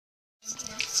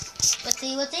Let's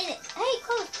see what's in it. Hey,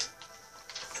 Colt.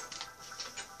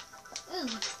 Ooh.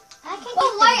 I can't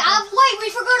wait, we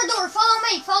forgot a door.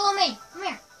 Follow me. Come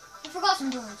here. We forgot some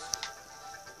doors.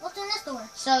 What's in this door?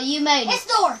 So you made it. This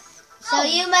door. So No.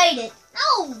 you made it.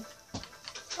 No.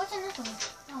 What's in this door?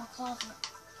 Oh, closet.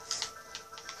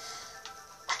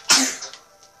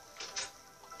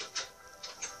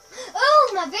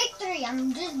 Oh, my victory.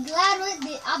 I'm just glad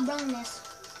I brung this.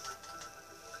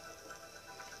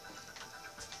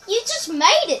 You just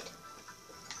made it.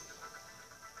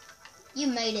 You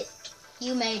made it.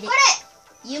 You made it. Quit it.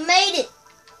 You made it.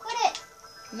 Quit it.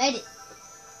 Made it.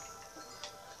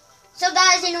 So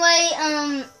guys, anyway,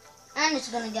 I'm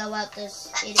just gonna go out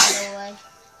this idiot way.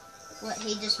 What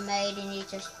he just made, and he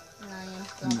just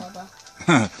blah blah blah.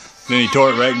 Then he tore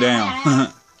it right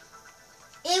down.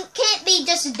 It can't be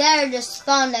just there to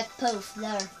spawn that poof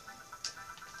there.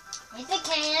 Yes, it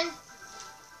can.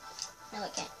 No,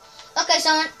 it can't. Okay,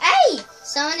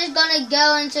 someone is gonna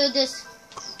go into this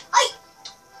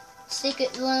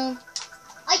secret room.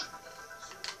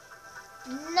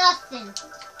 Nothing.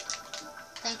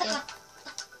 Thank you.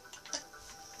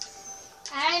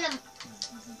 I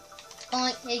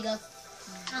Point. Here you go.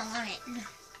 don't want it.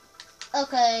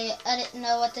 Okay, I didn't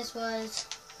know what this was.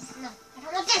 No, I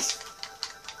don't want this.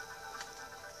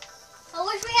 I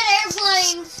wish we had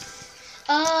airplanes.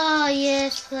 Oh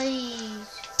yes,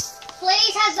 please.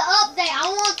 Please have the update. I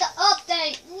want the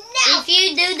update now. If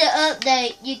you do the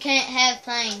update, you can't have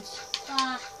planes.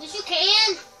 Yes, you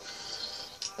can.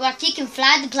 Like you can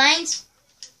fly the planes.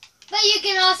 But you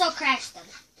can also crash them.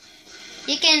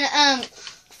 You can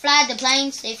fly the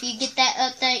planes if you get that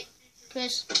update,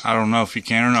 Chris. I don't know if you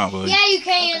can or not, buddy. Yeah, you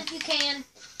can. Okay. You can.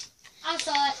 I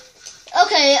saw it.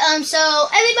 Okay, so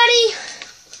everybody,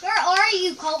 Where are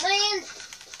you, Colt man?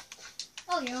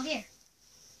 Oh, you're over here.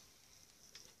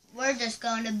 we're just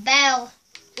going to battle.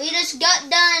 We just got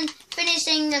done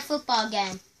finishing the football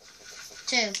game,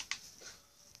 too.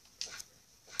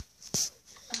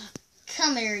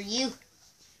 Come here, you.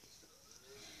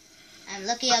 I'm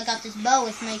lucky I got this bow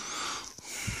with me.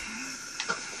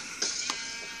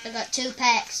 I got 2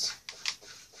 packs.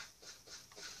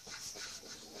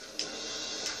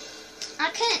 I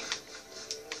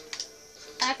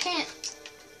can't.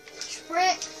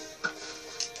 Sprint.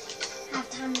 Have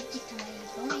time to get to my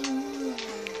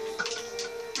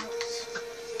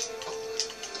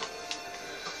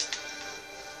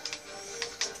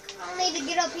I don't need to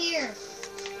get up here.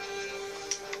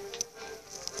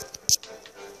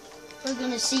 We're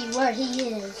gonna see where he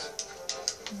is.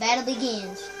 The battle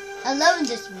begins. I love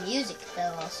this music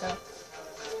though also.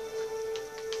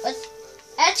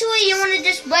 Actually, you want to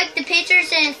just break the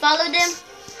pictures and follow them?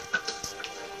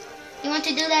 You want to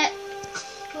do that?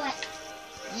 What?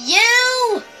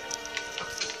 You!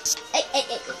 Hey.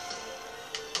 Hey.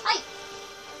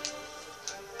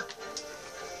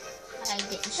 I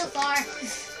didn't. So far.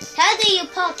 How do you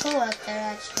parkour up there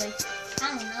actually? I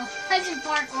don't know. I just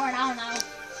parkour. I don't know.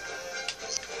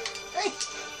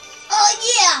 Oh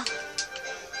yeah!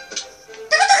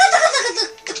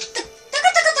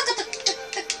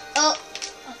 Oh,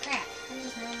 Oh crap. I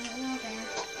just ran there.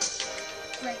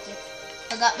 Break it.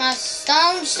 I got my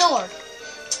stone sword.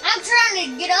 I'm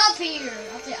trying to get up here.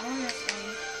 Okay, on this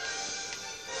thing.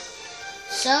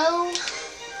 So,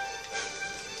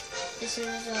 this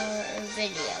is our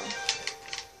video.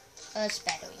 Us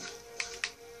battling.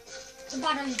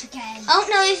 Bottom of the can. I don't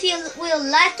know if you will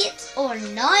like it or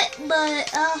not,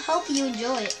 but I hope you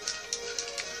enjoy it.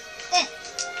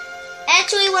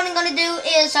 Actually, what I'm gonna do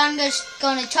is I'm just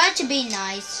gonna try to be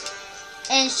nice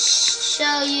and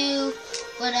show you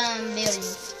what I'm building.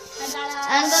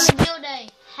 I'm gonna build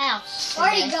a house.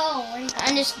 Where'd today. he go? Where'd he go?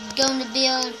 I'm just going to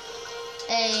build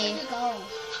a Where'd he go?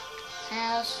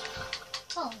 house.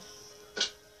 Oh.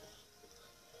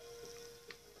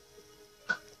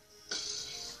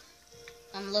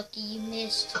 I'm lucky you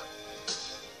missed.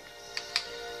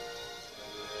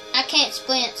 I can't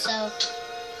sprint, so.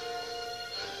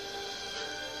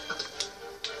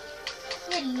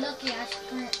 You're lucky I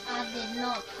sprint. I did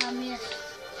not. I missed.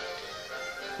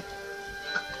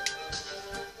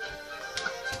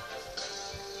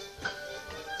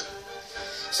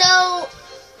 So,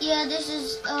 yeah, this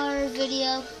is our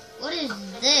video. What is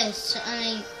this? I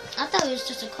mean, I thought it was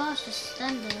just a cross to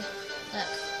stand there. But,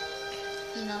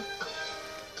 you know.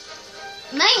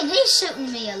 Man, he's shooting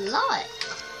me a lot.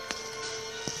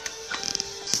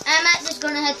 I'm not just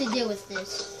gonna have to deal with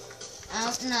this. I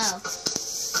don't know.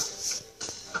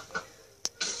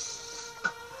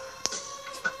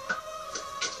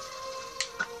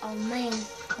 Oh man,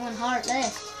 1 heart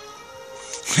left.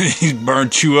 He's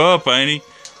burnt you up, ain't he?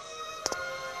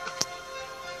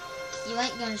 You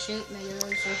ain't gonna shoot me,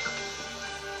 loser.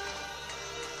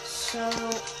 So...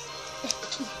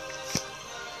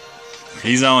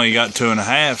 He's only got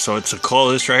 2.5, so it's a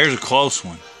close. This right here's a close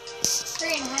one.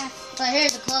 3.5. But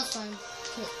here's a close one,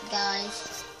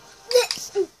 guys.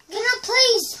 Can I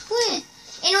please quit?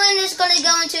 Anyway, I'm just gonna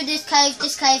go into this cave.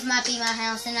 This cave might be my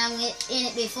house, and I'm in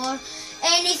it before.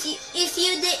 And if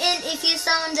you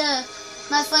saw on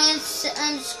my friend's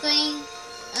screen,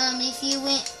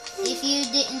 if you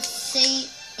didn't see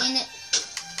in it,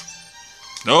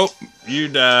 Nope, you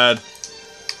died.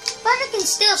 but I can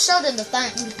still show them the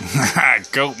thing.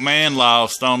 Colt man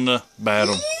lost on the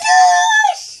battle.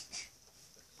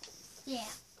 Yeah.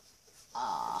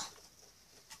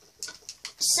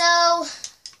 So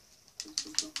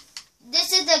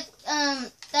this is the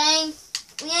thing.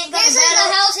 We ain't gonna This is battle.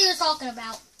 the house he was talking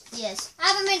about. Yes. I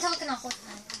haven't been talking the whole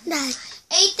time.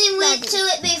 Ethan went to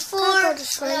it before.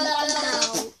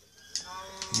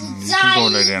 You can go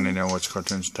lay down in there and watch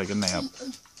cartoons and take a nap.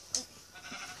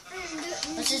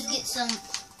 Let's just get some.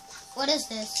 What is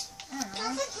this?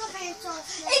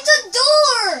 It's a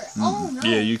door! Oh no.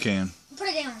 Yeah, you can. Put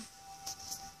it down.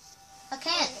 I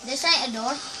can't. This ain't a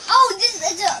door. Oh, this is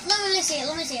a. Let me see it.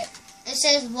 Let me see it. It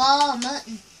says wall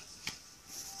mutton.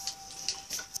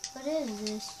 What is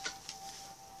this?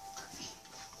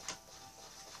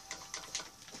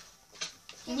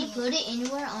 Can you put it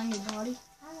anywhere on your body?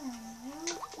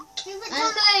 Give it to me.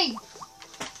 It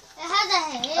has a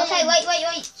head. Okay, wait.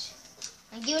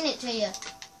 I'm giving it to you.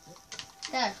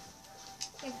 There.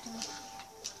 Give it to me.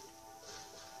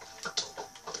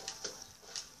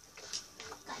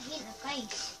 Got hit in the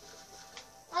face.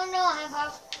 Oh no, I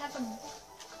have a.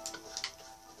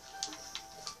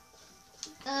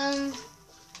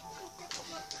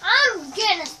 I'm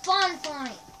getting a spawn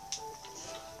point.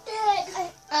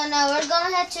 Oh no, we're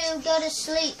gonna have to go to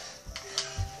sleep.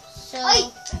 So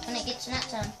when it gets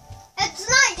nighttime. It's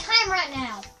night time right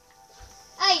now.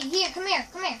 Hey, here, come here,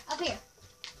 up here.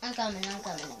 I'm coming.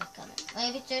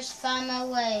 Maybe just find my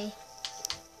way.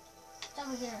 It's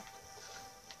over here.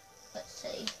 Let's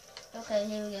see. Okay,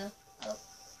 here we go. Oh.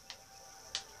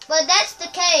 But that's the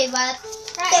cave. Right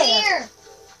there. here.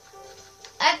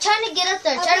 I'm trying to get up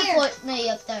there. Up Try here. to point me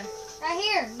up there. Right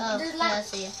here. Oh, There's yeah, I light.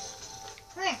 see you.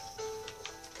 Come here.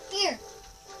 Here.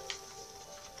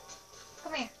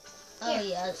 Come here. Oh, Here.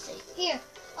 yeah, I see. Here. Here.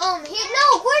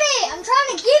 No, quit it. I'm trying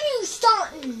to give you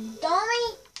something, dummy.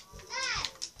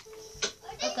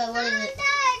 Okay, what is it?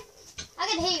 I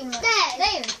can hit you with it. Dad.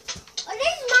 There. Oh,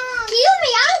 this is mine. Kill me.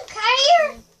 I don't care.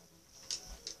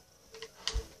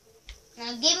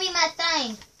 Now give me my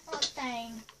thing. What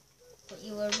thing? What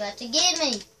you were about to give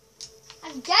me.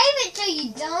 I gave it to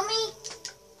you, dummy.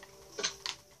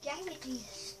 Gave it to you,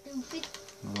 stupid.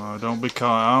 Oh, don't be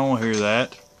calling. I don't want to hear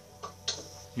that.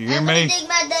 You hear I'm gonna me? dig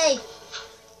my day.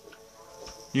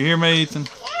 You hear me, Ethan?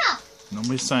 Yeah. Don't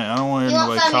be saying. I don't want to You hear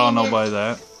won't nobody find call me in here. nobody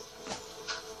that.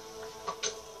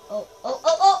 Oh.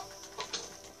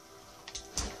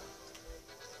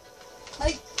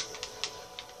 Hey.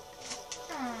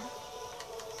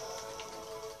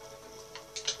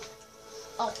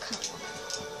 Oh, come on.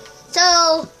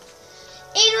 So,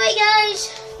 anyway,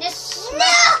 guys, this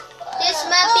might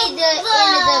be the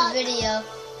end of the video.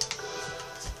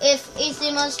 If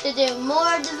Ethan wants to do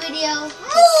more of the video,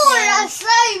 More, I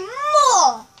say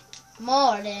more.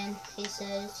 more than he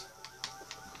says.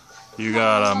 You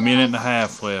got a minute and a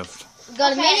half left. We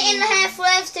got a Okay. minute and a half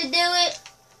left to do it.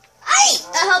 Hey.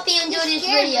 I hope you enjoyed this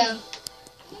scared video. me.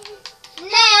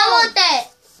 Hey, I want that.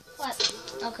 What?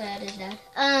 Okay, I just died.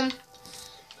 I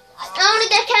want to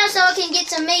get cow so I can get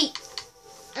some meat.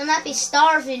 I might be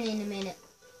starving in a minute.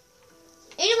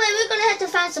 Anyway, we're gonna have to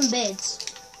find some beds.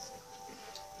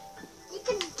 You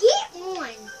can get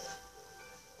one.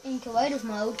 In creative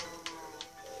mode.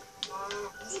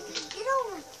 Get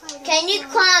over fighter. Can you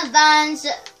climb vines?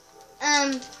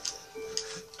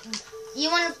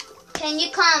 Can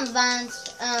you climb vines,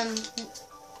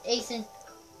 Ethan?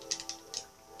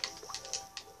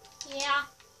 Yeah.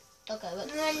 Okay, but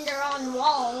When they're on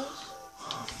walls.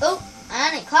 oh,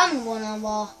 I ain't climbing one on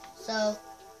wall, so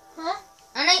Huh?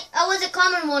 I wasn't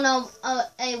climbing one on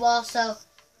a wall, so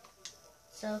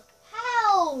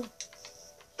How?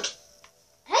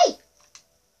 hey,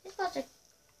 it's about to.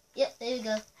 Yep, there you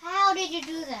go. How did you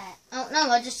do that? Oh no,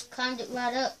 I just climbed it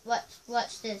right up.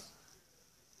 Watch this.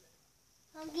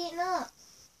 I'm getting up.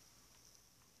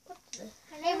 What the?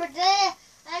 I never did.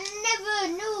 I never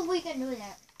knew we could do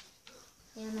that.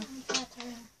 Yeah, no.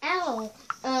 Ow.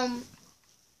 I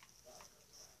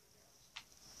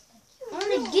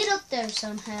want to get up there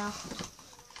somehow.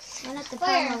 I have to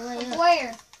find my way up.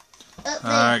 Where? up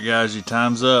there. Alright, guys, your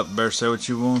time's up. Better say what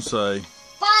you want to say.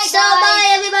 Bye, So, guys.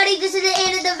 bye, everybody. This is the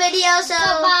end of the video. So,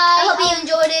 Bye-bye. I hope you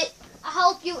enjoyed it. I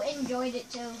hope you enjoyed it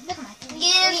too. Look at my face.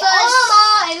 Give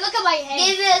Oh my! Look at my head.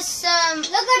 Give us some. Look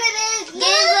at it.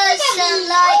 Give us some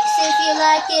likes if you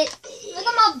like it. Look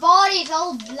at my body. It's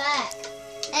all black.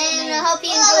 And I hope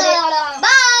you enjoyed it.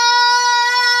 Bye.